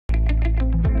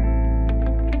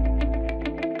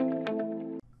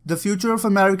The future of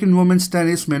American women's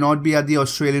tennis may not be at the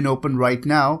Australian Open right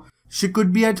now. She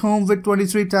could be at home with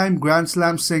 23-time Grand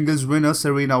Slam singles winner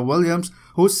Serena Williams,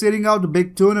 who's sitting out a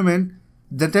big tournament.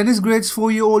 The tennis great's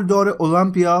 4-year-old daughter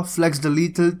Olympia flexed a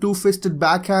lethal two-fisted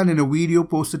backhand in a video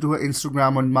posted to her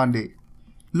Instagram on Monday.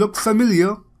 "Look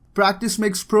familiar? Practice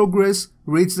makes progress,"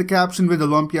 reads the caption with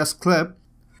Olympia's clip.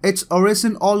 "It's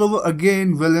arisen all over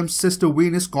again," Williams' sister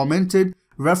Venus commented,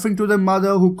 referring to their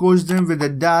mother who coached them with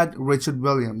their dad, Richard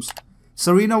Williams.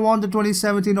 Serena won the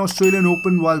 2017 Australian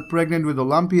Open while pregnant with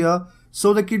Olympia,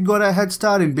 so the kid got a head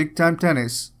start in big-time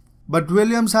tennis. But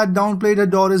Williams had downplayed her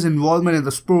daughter's involvement in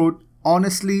the sport.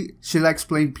 "Honestly, she likes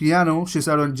playing piano," she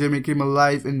said on Jimmy Kimmel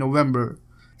Live in November.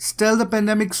 Still, the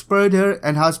pandemic spurred her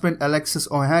and husband Alexis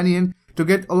Ohanian to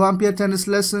get Olympia tennis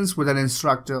lessons with an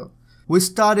instructor. "We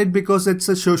started because it's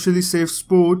a socially safe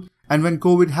sport, and when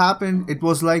COVID happened, it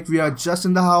was like we are just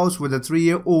in the house with a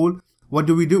 3-year-old. What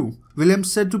do we do?"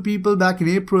 Williams said to People back in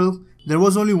April, "There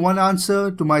was only one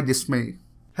answer to my dismay."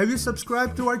 Have you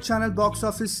subscribed to our channel Box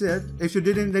Office yet? If you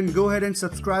didn't, then go ahead and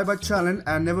subscribe our channel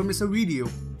and never miss a video.